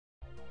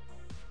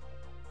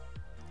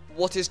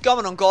What is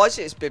going on, guys?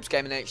 It's Bibs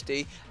Gaming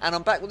HD, and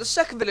I'm back with the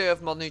second video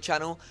of my new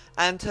channel.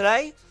 And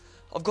today,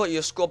 I've got you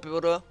a squad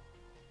builder.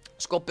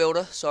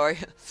 Sorry.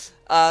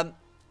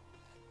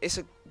 It's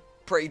a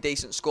pretty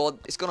decent squad.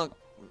 It's gonna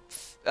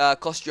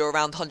cost you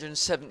around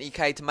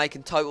 170k to make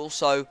in total,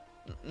 so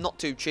not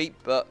too cheap,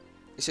 but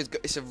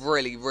it's a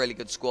really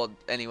good squad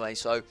anyway.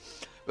 So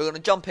we're gonna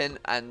jump in,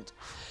 and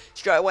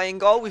straight away in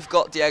goal we've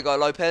got Diego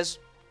Lopez,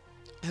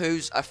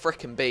 who's a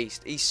freaking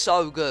beast. He's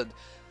so good,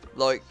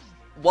 like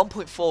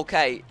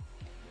 1.4k.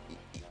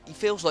 He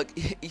feels like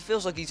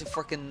he's a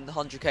freaking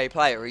 100k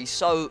player. He's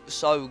so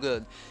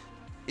good.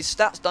 His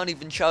stats don't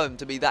even show him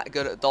to be that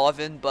good at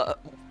diving,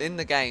 but in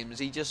the games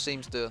he just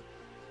seems to,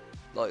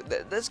 like,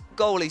 there's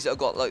goalies that have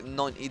got like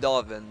 90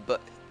 diving, but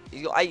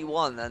he's got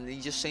 81 and he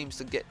just seems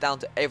to get down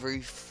to every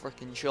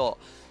freaking shot.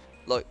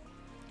 Like,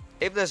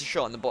 if there's a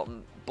shot in the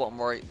bottom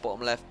right,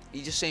 bottom left,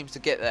 he just seems to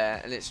get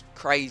there, and it's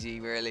crazy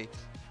really.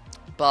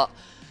 But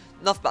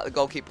enough about the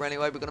goalkeeper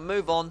anyway. We're going to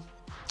move on.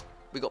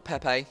 We got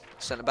Pepe,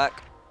 centre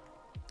back,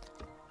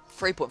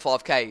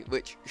 3.5k,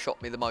 which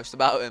shocked me the most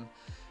about him.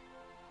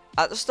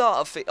 At the start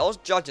of I was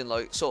judging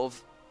like sort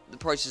of the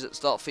prices at the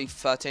start of FIFA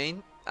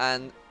 13,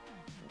 and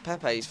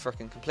Pepe is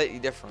freaking completely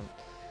different.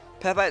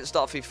 Pepe at the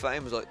start of FIFA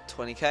 13 was like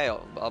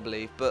 20k, I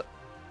believe, but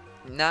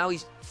now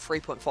he's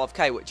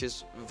 3.5k, which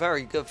is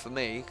very good for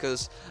me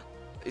because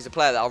he's a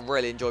player that I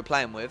really enjoy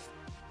playing with,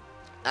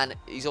 and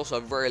he's also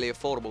really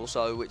affordable,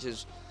 so which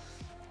is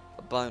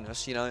a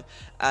bonus, you know.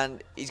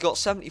 And he's got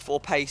 74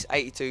 pace,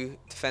 82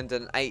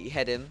 defending, 80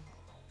 heading,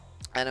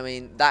 and I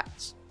mean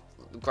that's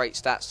great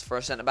stats for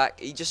a centre back.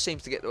 He just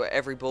seems to get to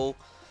every ball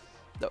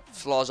that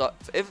flies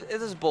up. If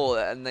there's a ball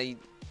and they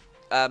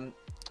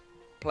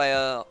play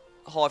a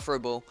high through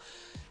ball,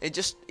 he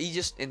just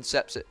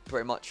intercepts it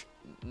pretty much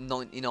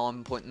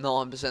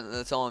 99.9% of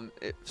the time.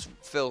 It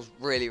feels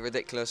really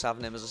ridiculous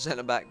having him as a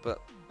centre back, but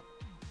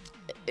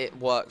it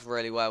works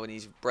really well, and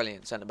he's a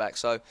brilliant centre back.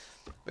 So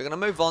we're going to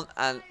move on,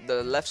 and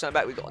the left centre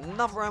back, we've got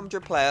another Real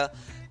Madrid player,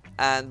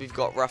 and we've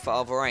got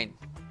Rafael Varane.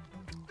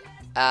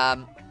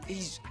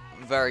 He's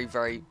very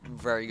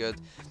good.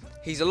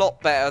 He's a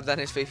lot better than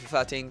his FIFA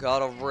 13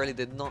 card. I really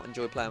did not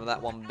enjoy playing with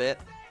that one bit,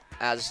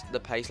 as the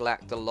pace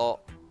lacked a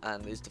lot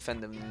and his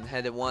defending and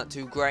heading weren't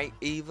too great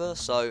either.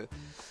 So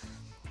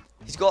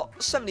he's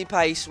got 70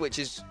 pace, which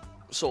is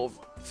sort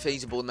of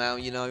feasible now,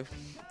 you know.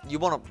 You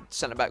want a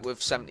centre back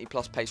with 70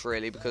 plus pace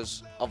really,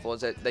 because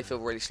otherwise they feel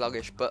really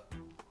sluggish. But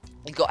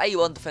he's got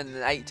 81 defending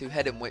and 82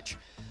 heading, which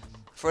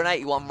for an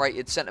 81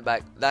 rated centre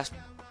back, that's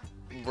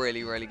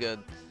really good.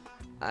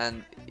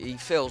 And he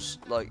feels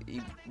like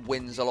he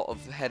wins a lot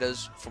of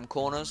headers from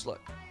corners.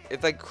 Like,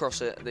 if they cross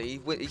it, he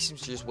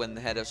seems to just win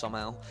the header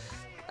somehow.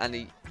 And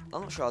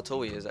I'm not sure how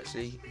tall he is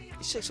actually.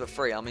 He's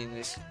 6'3". I mean,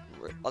 it's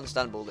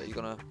understandable that he's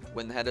gonna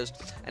win the headers.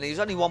 And he's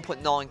only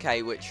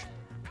 1.9k, which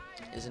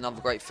is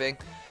another great thing,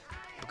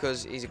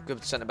 because he's a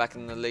good centre back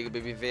in the Liga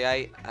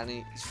BBVA, and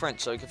he's French,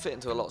 so he can fit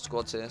into a lot of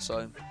squads here.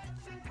 So,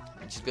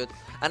 which is good.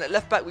 And at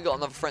left back, we got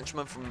another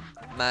Frenchman from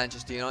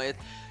Manchester United.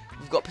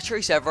 We've got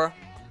Patrice Evra.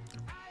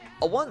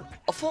 I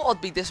thought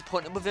I'd be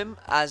disappointed with him,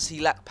 as he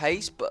lacked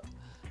pace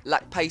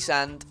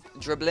and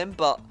dribbling,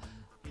 but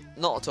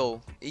not at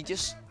all. He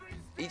just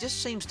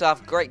seems to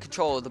have great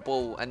control of the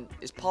ball, and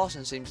his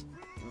passing seems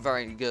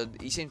very good.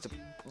 He seems to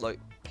like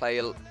play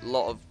a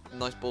lot of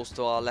nice balls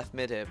to our left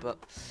mid here, but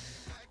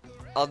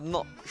I'm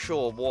not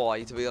sure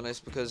why, to be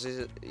honest, because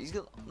he's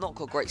not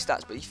got great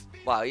stats,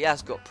 but he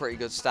has got pretty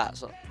good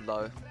stats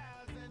though.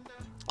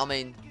 I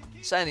mean,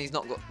 saying he's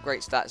not got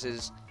great stats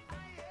is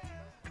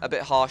a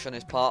bit harsh on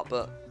his part,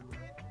 but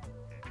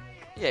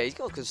yeah, he's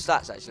got good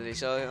stats actually.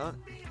 So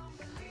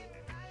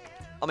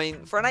I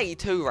mean, for an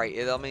 82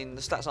 rated, I mean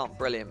the stats aren't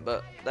brilliant,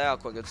 but they are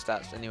quite good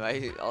stats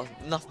anyway.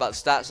 Enough about the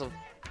stats. I've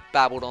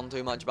babbled on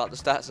too much about the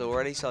stats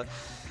already. So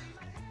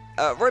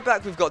right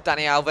back, we've got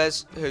Dani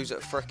Alves, who's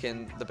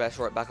freaking the best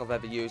right back I've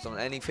ever used on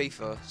any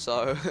FIFA.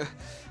 So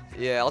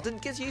yeah, I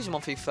didn't get to use him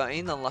on FIFA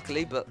 13,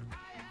 unluckily, but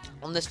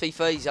on this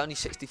FIFA he's only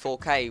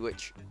 64k,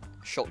 which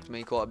shocked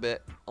me quite a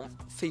bit. On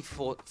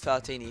FIFA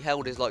 13 he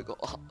held his like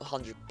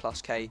 100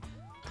 plus k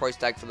price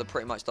tag for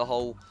pretty much the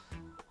whole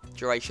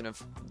duration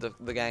of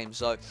the game.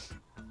 So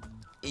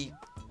his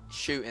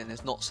shooting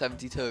is not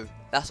 72.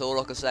 That's all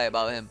I can say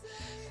about him.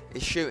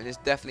 His shooting is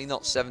definitely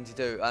not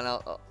 72, and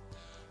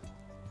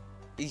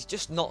he's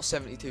just not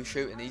 72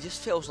 shooting. He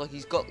just feels like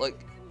he's got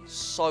like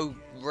so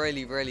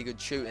really good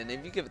shooting.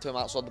 If you give it to him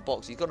outside the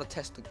box, he's gonna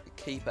test the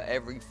keeper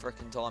every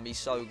freaking time. He's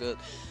so good,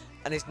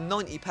 and his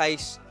 90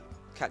 pace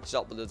catches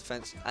up with the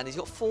defense, and he's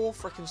got 4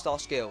 freaking star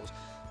skills,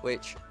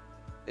 which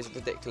is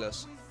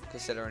ridiculous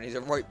considering he's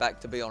a right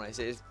back. To be honest,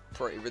 it is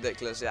pretty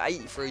ridiculous.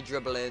 83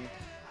 dribbling,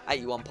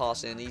 81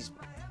 passing. He's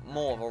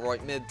more of a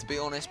right mid, to be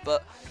honest,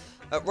 but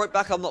at right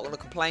back I'm not going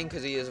to complain,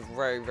 because he is a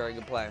very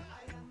good player,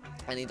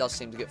 and he does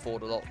seem to get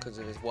forward a lot because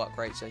of his work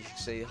rates, as you can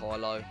see,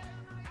 high-low,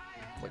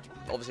 which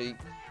obviously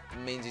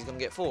means he's going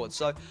to get forward.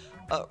 So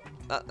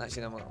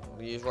actually, no, we're going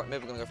to use right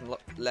mid. We're going to go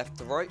from left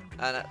to right.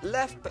 And at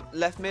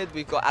left mid,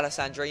 we've got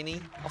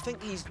Alessandrini. I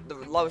think he's the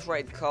lowest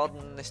rated card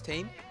on this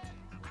team.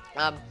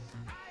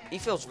 He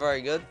feels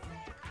very good.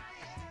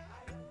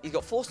 He's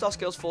got 4-star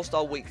skills,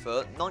 4-star weak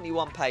foot,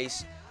 91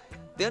 pace.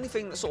 The only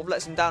thing that sort of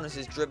lets him down is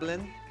his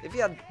dribbling. If he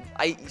had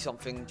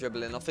 80-something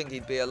dribbling, I think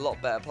he'd be a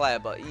lot better player,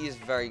 but he is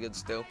very good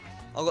still.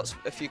 I've got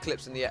a few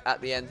clips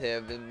at the end here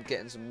of him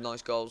getting some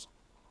nice goals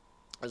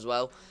as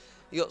well.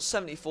 He got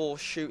 74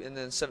 shooting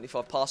and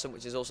 75 passing,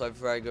 which is also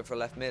very good for a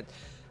left mid.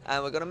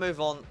 And we're going to move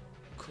on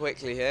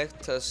quickly here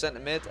to centre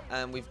mid,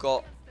 and we've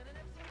got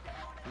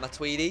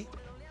Matuidi.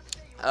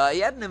 He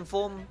had an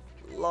inform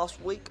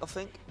last week, I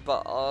think,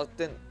 but I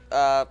didn't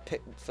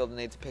feel the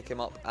need to pick him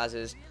up, as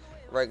his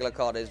regular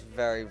card is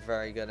very,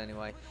 very good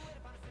anyway.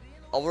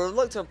 I would have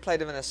liked to have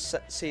played him in a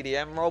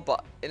CDM role,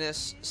 but in a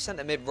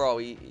centre mid role,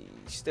 he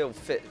still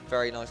fit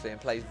very nicely and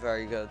plays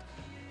very good.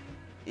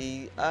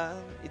 Did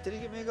he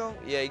give me a goal?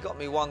 Yeah, he got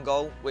me 1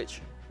 goal,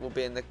 which will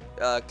be in the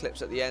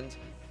clips at the end,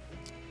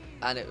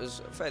 and it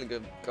was a fairly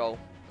good goal.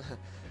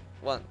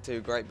 Wasn't too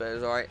great, but it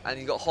was alright. And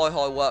he got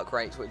high work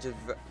rates, which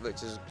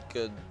is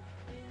good.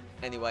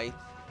 Anyway,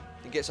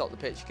 he gets up the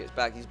pitch, gets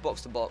back. He's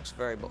box to box,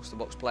 very box to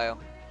box player,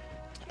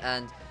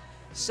 and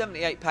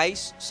 78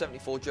 pace,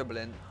 74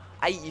 dribbling,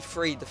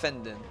 83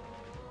 defending.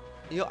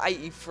 He got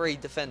 83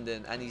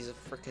 defending, and he's a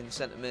freaking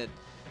centre mid.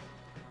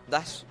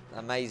 That's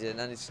amazing,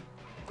 and he's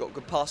got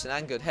good passing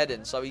and good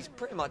heading, so he's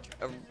pretty much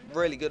a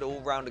really good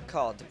all-rounded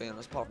card, to be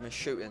honest, apart from his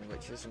shooting,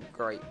 which isn't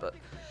great, but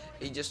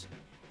he just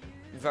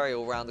very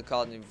all-rounded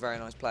card and a very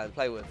nice player to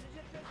play with.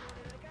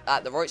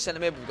 At the right centre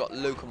mid, we've got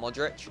Luka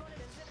Modric.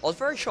 I was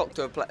very shocked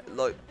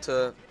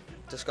to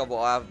discover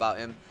what I have about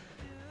him.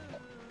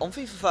 On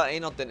FIFA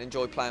 13, I didn't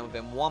enjoy playing with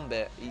him one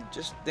bit. He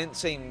just didn't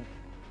seem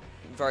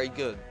very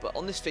good, but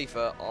on this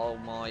FIFA, oh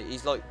my,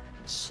 he's like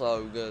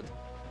so good.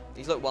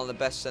 He's like one of the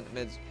best centre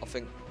mids, I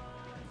think,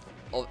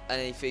 of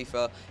any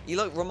FIFA. He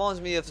reminds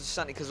me of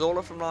Santi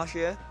Cazorla from last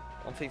year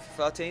on FIFA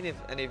 13, if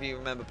any of you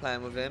remember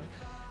playing with him.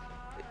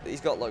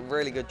 He's got like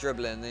really good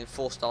dribbling and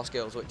 4-star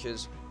skills, which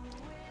is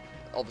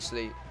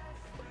obviously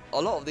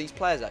a lot of these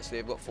players actually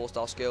have got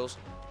 4-star skills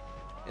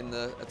in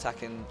the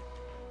attacking.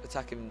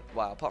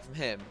 Wow, apart from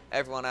him,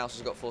 everyone else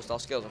has got 4-star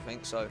skills, I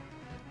think, so,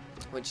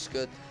 which is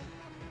good.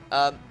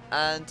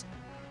 And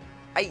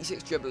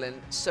 86 dribbling,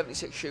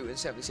 76 shooting,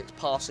 76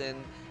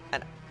 passing,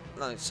 and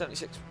no,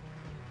 76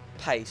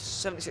 pace,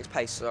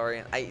 sorry,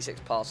 and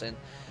 86 passing,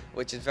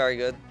 which is very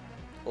good.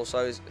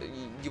 Also,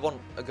 you want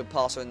a good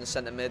passer in the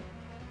centre mid,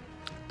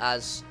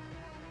 as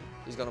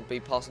he's going to be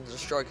passing to the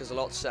strikers a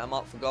lot to set them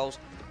up for goals.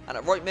 And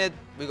at right mid,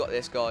 we got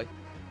this guy.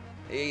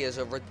 He is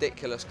a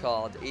ridiculous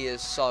card. He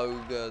is so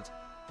good,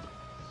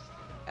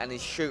 and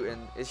his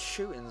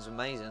shooting's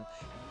amazing.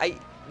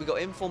 We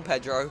got Inform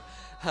Pedro,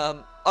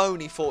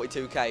 only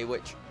 42k,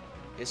 which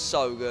is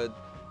so good.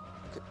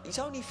 He's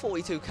only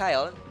 42k. I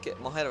don't get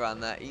my head around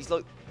that. He's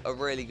like a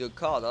really good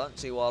card. I don't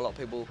see why a lot of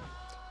people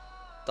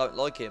don't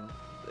like him.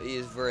 He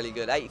is really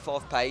good.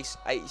 85 pace,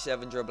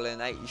 87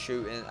 dribbling, 80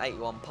 shooting,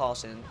 81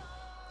 passing,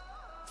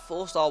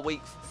 5-star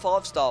weak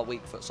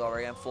foot,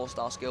 sorry, and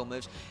 4-star skill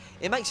moves.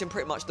 It makes him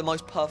pretty much the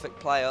most perfect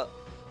player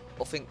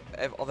I think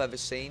I've ever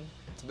seen,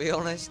 to be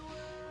honest.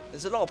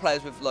 There's a lot of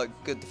players with like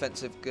good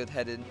defensive, good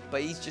heading,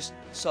 but he's just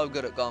so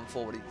good at going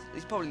forward.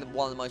 He's probably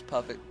one of the most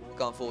perfect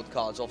going forward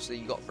cards. Obviously,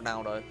 you got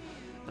Ronaldo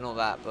and all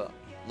that, but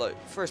like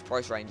for his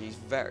price range, he's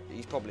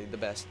probably the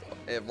best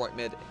right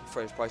mid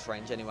for his price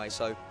range anyway.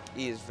 So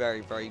he is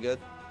very, very good.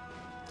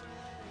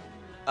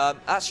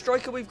 At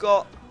striker, we've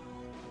got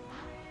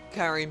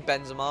Karim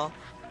Benzema.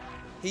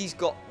 He's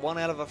got one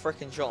hell of a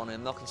freaking shot on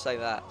him, I can say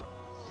that.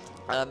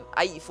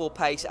 84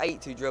 pace,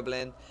 82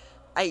 dribbling,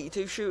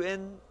 82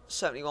 shooting,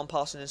 71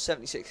 passing and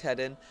 76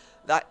 heading.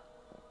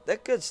 They're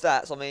good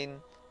stats, I mean,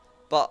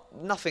 but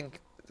nothing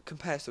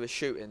compares to his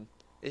shooting.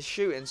 His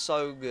shooting's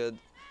so good.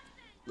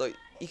 Like,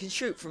 he can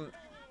shoot from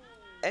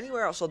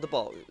anywhere outside the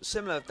box,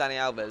 similar to Dani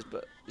Alves,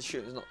 but his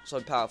shooting's not so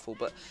powerful.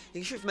 But he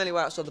can shoot from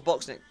anywhere outside the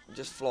box and it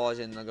just flies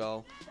in the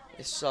goal.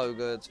 It's so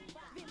good.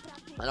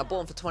 And I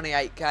bought him for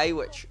 28k,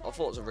 which I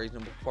thought was a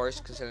reasonable price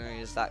considering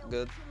he's that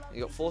good. He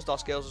got 4-star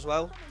skills as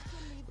well.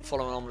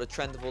 Following on with the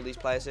trend of all these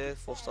players here,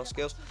 4-star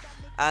skills.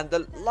 And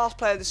the last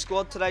player of this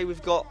squad today,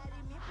 we've got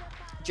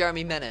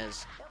Jeremy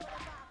Menez.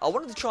 I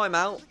wanted to try him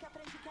out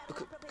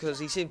because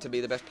he seemed to be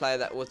the best player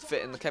that would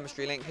fit in the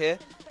chemistry link here.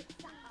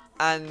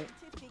 And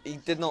he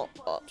did not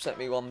upset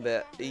me one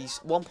bit. He's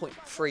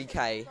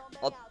 1.3k.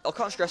 I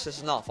can't stress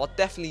this enough. I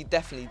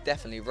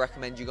definitely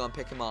recommend you go and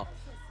pick him up.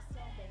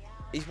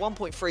 He's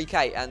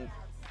 1.3k and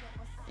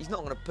he's not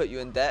going to put you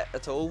in debt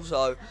at all.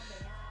 So,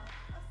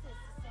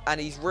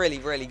 and he's really,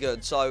 really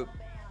good. So,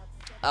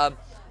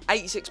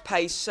 86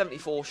 pace,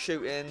 74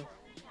 shooting,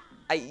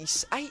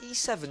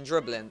 87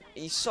 dribbling.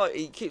 He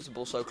keeps the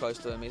ball so close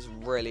to him. He's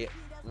really,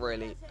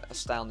 really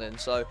astounding.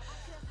 So,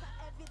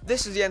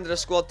 this is the end of the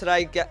squad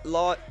today.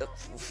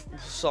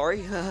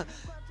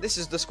 This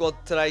is the squad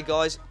today,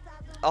 guys.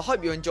 I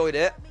hope you enjoyed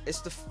it.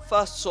 It's the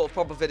first sort of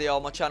proper video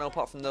on my channel,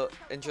 apart from the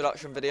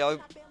introduction video.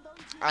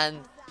 And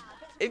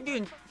if you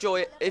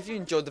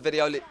enjoyed the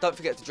video, don't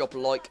forget to drop a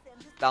like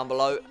down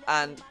below.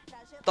 And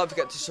don't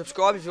forget to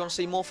subscribe if you want to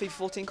see more FIFA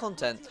 14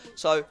 content.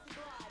 So,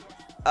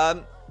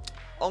 I'm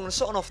going to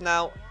sign off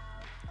now.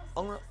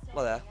 Well,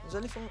 there. Is there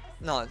anything?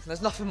 No,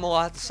 there's nothing more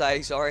I had to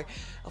say, sorry.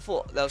 I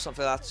thought there was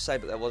something I had to say,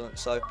 but there wasn't.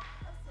 So,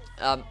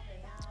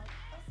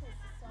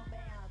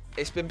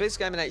 it's been Biz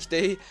Gaming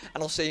HD,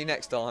 and I'll see you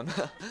next time.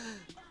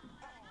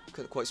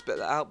 Couldn't quite spit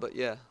that out, but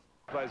yeah.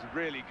 Plays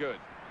really good.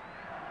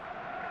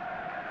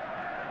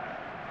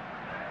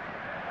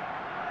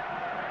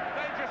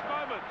 Dangerous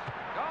moment.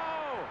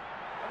 Oh,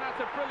 and that's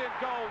a brilliant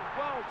goal.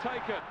 Well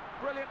taken.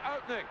 Brilliant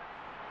opening.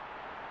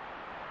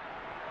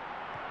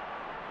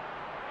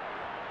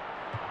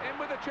 In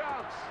with a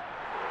chance.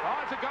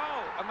 Oh, it's a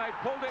goal, and they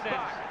pulled it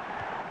back.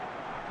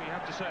 You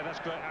have to say that's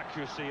great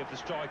accuracy of the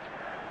strike,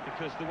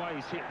 because the way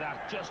he's hit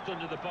that just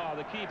under the bar,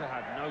 the keeper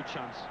had no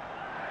chance.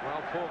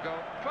 Well, poor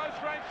goal. Close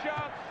range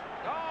chance.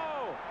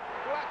 Oh,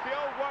 well, that's the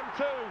old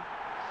 1-2.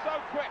 So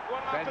quick,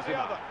 one after the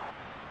other.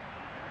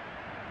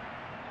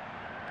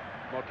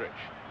 Modric.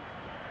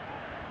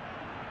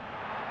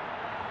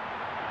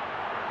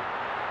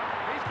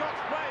 He's got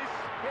space.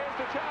 Here's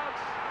the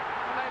chance,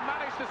 and they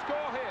managed to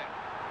score here.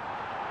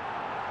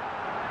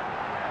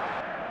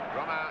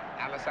 Roma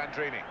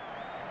Alessandrini.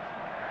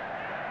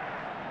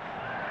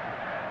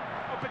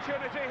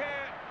 Opportunity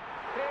here.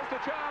 Here's the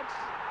chance,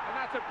 and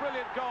that's a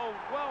brilliant goal.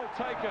 Well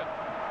taken.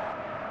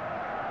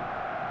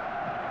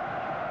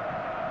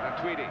 And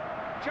Tweedy.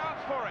 Chance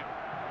for him.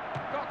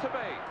 Got to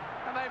be.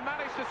 And they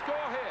managed to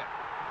score here.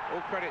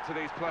 All credit to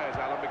these players,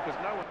 Alan, because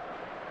no one...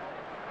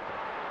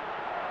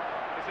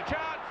 It's a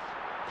chance.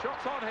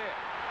 Shots on here.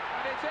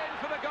 And it's in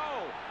for the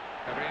goal.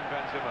 Karim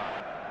Benzema.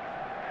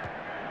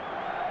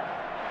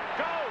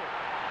 Goal!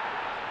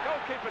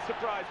 Goalkeeper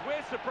surprised.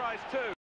 We're surprised too.